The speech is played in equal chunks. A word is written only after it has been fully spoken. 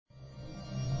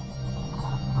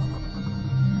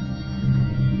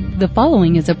The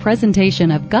following is a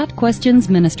presentation of Got Questions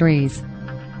Ministries.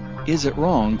 Is it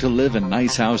wrong to live in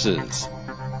nice houses?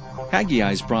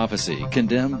 Haggai's prophecy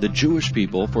condemned the Jewish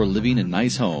people for living in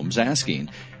nice homes, asking,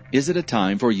 "Is it a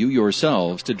time for you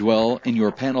yourselves to dwell in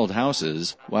your paneled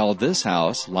houses, while this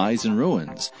house lies in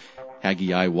ruins?"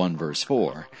 Haggai 1 verse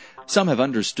 4. Some have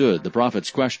understood the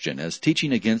prophet's question as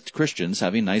teaching against Christians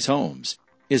having nice homes.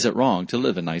 Is it wrong to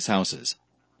live in nice houses?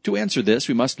 To answer this,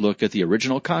 we must look at the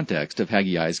original context of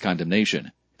Haggai's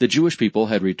condemnation. The Jewish people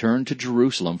had returned to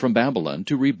Jerusalem from Babylon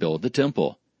to rebuild the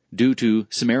temple. Due to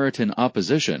Samaritan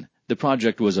opposition, the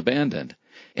project was abandoned,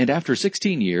 and after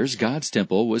 16 years, God's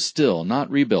temple was still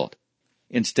not rebuilt.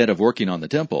 Instead of working on the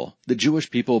temple, the Jewish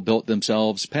people built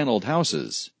themselves paneled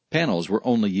houses. Panels were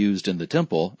only used in the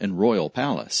temple and royal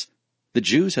palace. The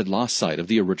Jews had lost sight of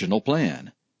the original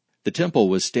plan. The temple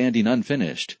was standing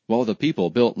unfinished, while the people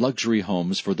built luxury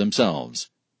homes for themselves.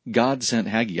 God sent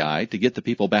Haggai to get the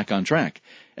people back on track.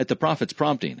 At the prophet's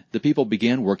prompting, the people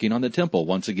began working on the temple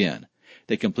once again.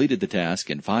 They completed the task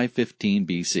in 515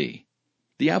 BC.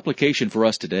 The application for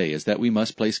us today is that we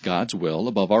must place God's will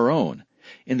above our own.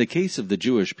 In the case of the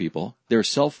Jewish people, their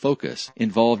self-focus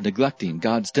involved neglecting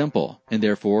God's temple, and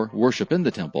therefore worship in the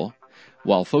temple,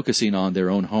 while focusing on their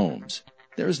own homes.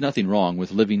 There is nothing wrong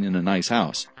with living in a nice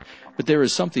house, but there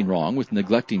is something wrong with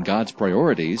neglecting God's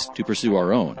priorities to pursue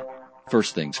our own.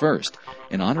 First things first,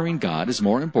 and honoring God is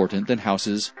more important than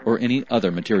houses or any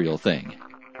other material thing.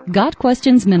 Got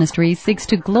Questions Ministry seeks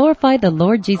to glorify the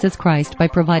Lord Jesus Christ by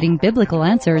providing biblical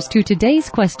answers to today's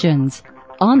questions.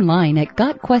 Online at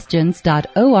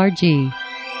gotquestions.org.